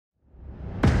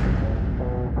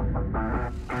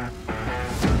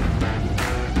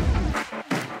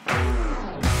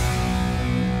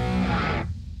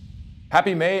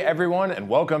Happy May, everyone, and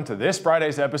welcome to this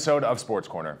Friday's episode of Sports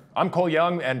Corner. I'm Cole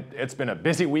Young, and it's been a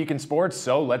busy week in sports,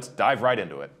 so let's dive right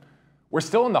into it. We're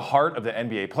still in the heart of the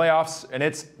NBA playoffs, and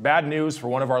it's bad news for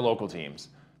one of our local teams.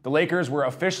 The Lakers were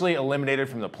officially eliminated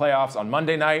from the playoffs on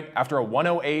Monday night after a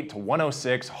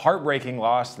 108-106 heartbreaking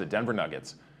loss to the Denver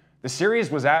Nuggets. The series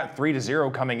was at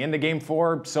 3-0 coming into Game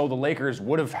 4, so the Lakers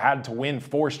would have had to win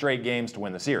 4 straight games to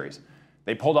win the series.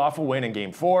 They pulled off a win in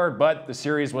Game 4, but the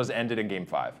series was ended in Game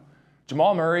 5.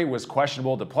 Jamal Murray was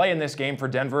questionable to play in this game for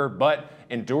Denver, but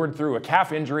endured through a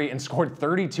calf injury and scored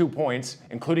 32 points,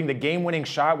 including the game-winning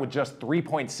shot with just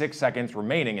 3.6 seconds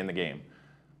remaining in the game.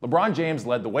 LeBron James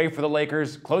led the way for the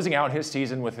Lakers, closing out his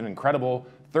season with an incredible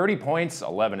 30 points,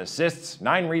 11 assists,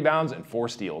 9 rebounds, and 4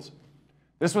 steals.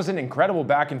 This was an incredible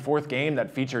back-and-forth game that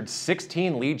featured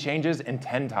 16 lead changes and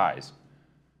 10 ties.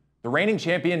 The reigning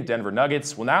champion Denver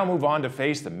Nuggets will now move on to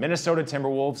face the Minnesota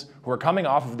Timberwolves, who are coming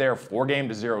off of their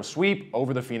 4-0 sweep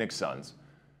over the Phoenix Suns.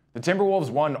 The Timberwolves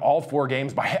won all 4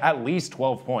 games by at least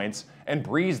 12 points and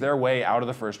breezed their way out of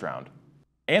the first round.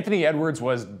 Anthony Edwards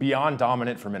was beyond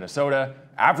dominant for Minnesota,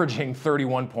 averaging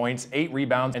 31 points, 8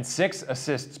 rebounds, and 6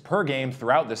 assists per game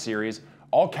throughout the series,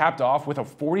 all capped off with a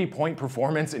 40-point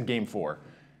performance in Game 4.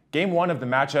 Game 1 of the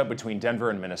matchup between Denver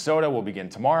and Minnesota will begin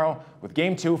tomorrow, with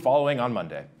Game 2 following on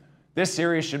Monday. This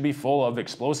series should be full of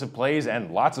explosive plays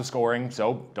and lots of scoring,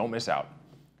 so don't miss out.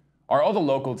 Our other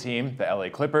local team, the LA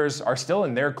Clippers, are still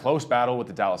in their close battle with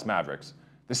the Dallas Mavericks.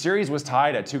 The series was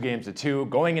tied at 2-2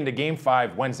 going into Game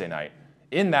 5 Wednesday night.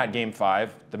 In that Game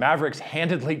 5, the Mavericks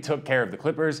handedly took care of the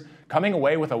Clippers, coming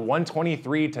away with a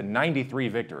 123-93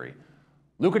 victory.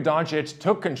 Luka Doncic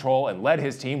took control and led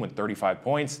his team with 35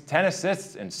 points, 10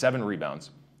 assists, and 7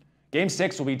 rebounds. Game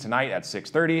 6 will be tonight at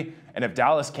 6:30, and if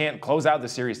Dallas can't close out the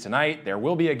series tonight, there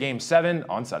will be a Game 7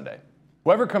 on Sunday.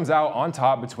 Whoever comes out on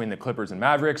top between the Clippers and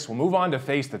Mavericks will move on to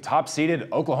face the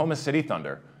top-seeded Oklahoma City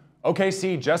Thunder.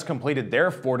 OKC just completed their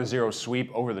 4-0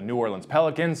 sweep over the New Orleans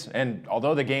Pelicans, and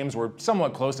although the games were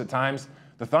somewhat close at times,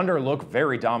 the Thunder look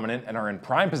very dominant and are in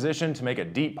prime position to make a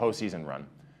deep postseason run.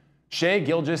 Shai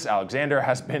Gilgeous-Alexander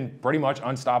has been pretty much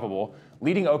unstoppable,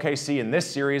 leading OKC in this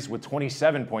series with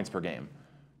 27 points per game.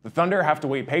 The Thunder have to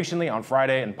wait patiently on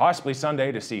Friday and possibly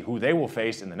Sunday to see who they will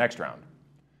face in the next round.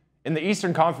 In the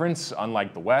Eastern Conference,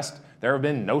 unlike the West, there have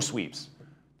been no sweeps.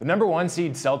 The number 1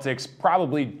 seed Celtics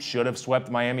probably should have swept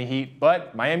the Miami Heat,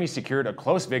 but Miami secured a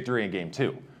close victory in Game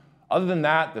 2. Other than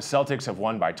that, the Celtics have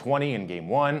won by 20 in Game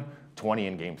 1, 20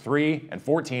 in Game 3, and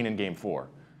 14 in Game 4.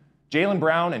 Jaylen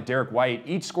Brown and Derek White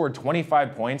each scored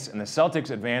 25 points, and the Celtics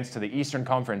advanced to the Eastern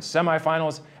Conference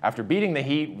semifinals after beating the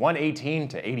Heat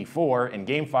 118-84 in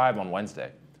Game 5 on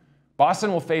Wednesday.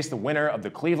 Boston will face the winner of the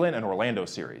Cleveland and Orlando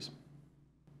series.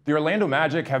 The Orlando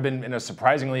Magic have been in a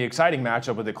surprisingly exciting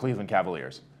matchup with the Cleveland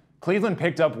Cavaliers. Cleveland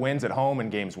picked up wins at home in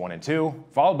Games 1 and 2,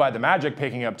 followed by the Magic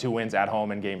picking up 2 wins at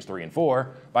home in Games 3 and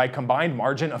 4 by a combined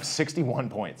margin of 61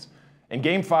 points. In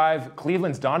Game 5,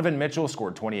 Cleveland's Donovan Mitchell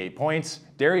scored 28 points,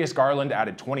 Darius Garland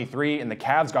added 23, and the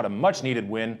Cavs got a much-needed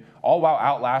win, all while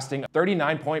outlasting a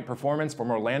 39-point performance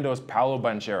from Orlando's Paolo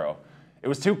Banchero. It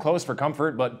was too close for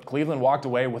comfort, but Cleveland walked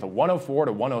away with a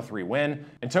 104-103 win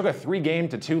and took a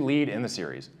 3-2 lead in the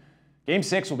series. Game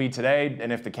 6 will be today,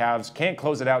 and if the Cavs can't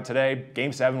close it out today,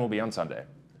 Game 7 will be on Sunday.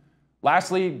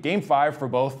 Lastly, Game 5 for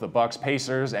both the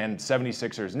Bucks-Pacers and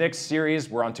 76ers-Knicks series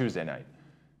were on Tuesday night.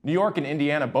 New York and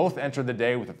Indiana both entered the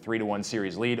day with a 3-1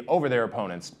 series lead over their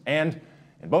opponents, and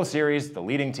in both series, the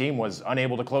leading team was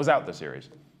unable to close out the series.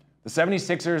 The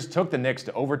 76ers took the Knicks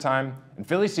to overtime, and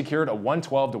Philly secured a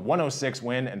 112-106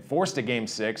 win and forced a Game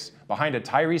 6 behind a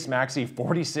Tyrese Maxey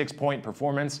 46-point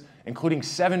performance, including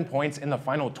 7 points in the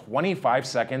final 25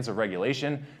 seconds of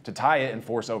regulation to tie it and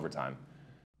force overtime.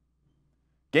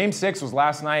 Game 6 was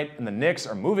last night, and the Knicks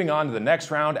are moving on to the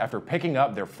next round after picking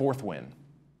up their 4th win.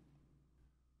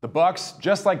 The Bucks,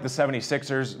 just like the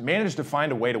 76ers, managed to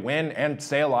find a way to win and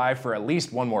stay alive for at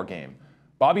least one more game.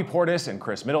 Bobby Portis and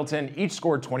Chris Middleton each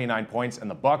scored 29 points, and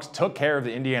the Bucks took care of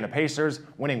the Indiana Pacers,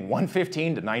 winning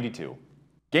 115-92.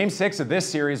 Game 6 of this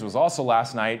series was also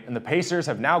last night, and the Pacers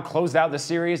have now closed out the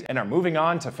series and are moving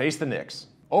on to face the Knicks.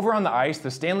 Over on the ice, the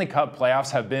Stanley Cup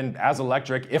playoffs have been as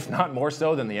electric, if not more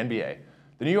so, than the NBA.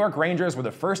 The New York Rangers were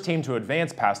the first team to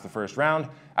advance past the first round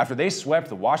after they swept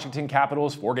the Washington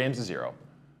Capitals 4-0.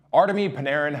 Artemi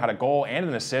Panarin had a goal and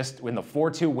an assist in the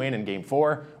 4-2 win in Game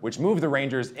 4, which moved the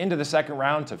Rangers into the second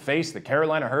round to face the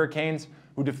Carolina Hurricanes,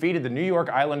 who defeated the New York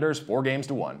Islanders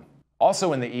 4-1.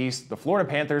 Also in the East, the Florida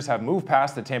Panthers have moved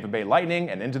past the Tampa Bay Lightning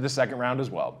and into the second round as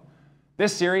well.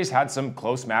 This series had some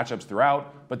close matchups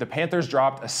throughout, but the Panthers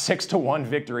dropped a 6-1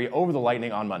 victory over the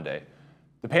Lightning on Monday.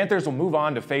 The Panthers will move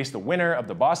on to face the winner of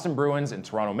the Boston Bruins and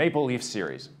Toronto Maple Leafs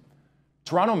series.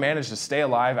 Toronto managed to stay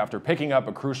alive after picking up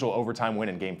a crucial overtime win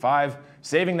in Game 5,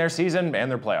 saving their season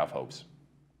and their playoff hopes.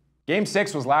 Game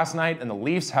 6 was last night, and the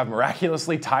Leafs have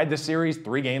miraculously tied the series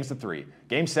 3-3.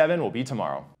 Game 7 will be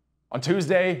tomorrow. On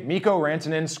Tuesday, Mikko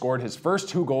Rantanen scored his first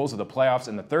 2 goals of the playoffs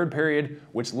in the third period,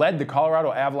 which led the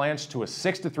Colorado Avalanche to a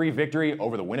 6-3 victory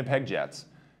over the Winnipeg Jets.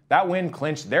 That win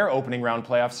clinched their opening round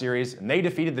playoff series, and they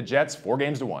defeated the Jets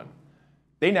 4-1.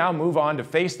 They now move on to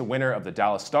face the winner of the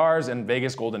Dallas Stars and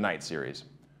Vegas Golden Knights series.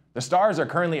 The Stars are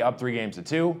currently up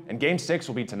 3-2, and Game 6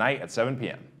 will be tonight at 7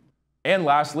 p.m. And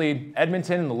lastly,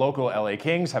 Edmonton and the local LA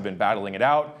Kings have been battling it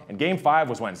out, and Game 5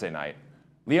 was Wednesday night.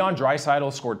 Leon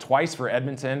Draisaitl scored twice for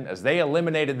Edmonton as they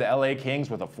eliminated the LA Kings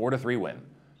with a 4-3 win.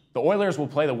 The Oilers will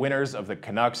play the winners of the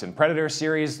Canucks and Predators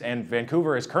series, and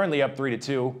Vancouver is currently up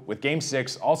 3-2, with Game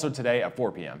 6 also today at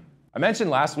 4 p.m. I mentioned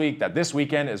last week that this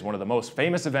weekend is one of the most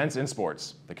famous events in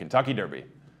sports, the Kentucky Derby.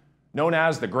 Known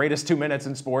as the greatest 2 minutes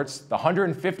in sports, the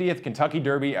 150th Kentucky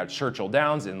Derby at Churchill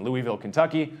Downs in Louisville,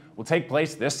 Kentucky will take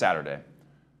place this Saturday.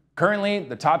 Currently,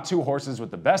 the top 2 horses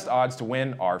with the best odds to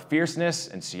win are Fierceness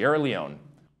and Sierra Leone.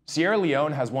 Sierra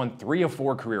Leone has won 3 of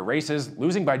 4 career races,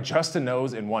 losing by just a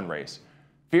nose in 1 race.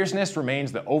 Fierceness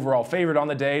remains the overall favorite on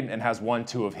the day and has won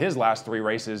 2 of his last 3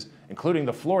 races, including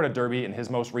the Florida Derby in his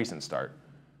most recent start.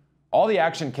 All the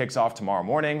action kicks off tomorrow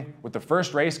morning, with the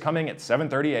first race coming at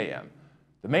 7:30 a.m.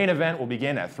 The main event will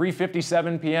begin at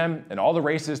 3:57 p.m., and all the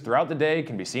races throughout the day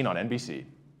can be seen on NBC.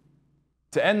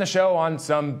 To end the show on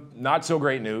some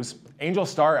not-so-great news, Angel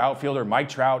star outfielder Mike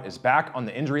Trout is back on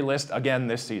the injury list again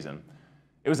this season.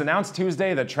 It was announced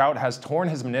Tuesday that Trout has torn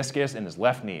his meniscus in his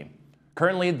left knee.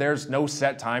 Currently, there's no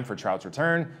set time for Trout's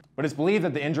return, but it's believed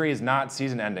that the injury is not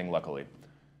season-ending, luckily.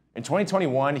 In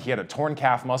 2021, he had a torn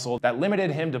calf muscle that limited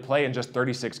him to play in just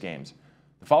 36 games.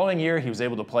 The following year, he was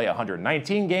able to play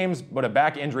 119 games, but a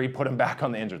back injury put him back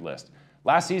on the injured list.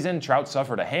 Last season, Trout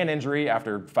suffered a hand injury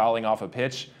after fouling off a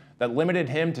pitch that limited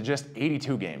him to just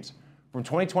 82 games. From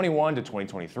 2021 to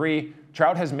 2023,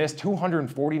 Trout has missed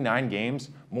 249 games,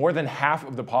 more than half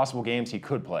of the possible games he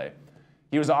could play.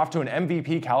 He was off to an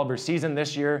MVP caliber season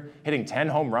this year, hitting 10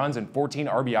 home runs and 14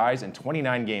 RBIs in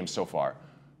 29 games so far.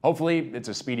 Hopefully, it's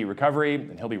a speedy recovery,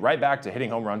 and he'll be right back to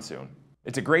hitting home runs soon.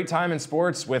 It's a great time in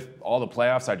sports with all the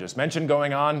playoffs I just mentioned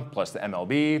going on, plus the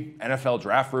MLB, NFL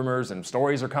draft rumors and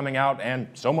stories are coming out, and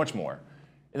so much more.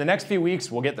 In the next few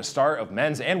weeks, we'll get the start of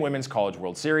men's and women's College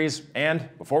World Series, and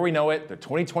before we know it, the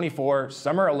 2024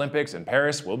 Summer Olympics in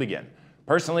Paris will begin.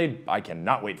 Personally, I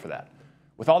cannot wait for that.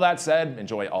 With all that said,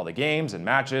 enjoy all the games and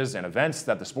matches and events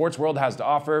that the sports world has to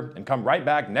offer, and come right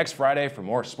back next Friday for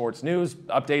more sports news,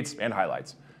 updates, and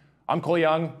highlights. I'm Cole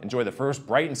Young. Enjoy the first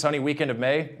bright and sunny weekend of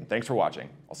May, and thanks for watching.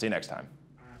 I'll see you next time.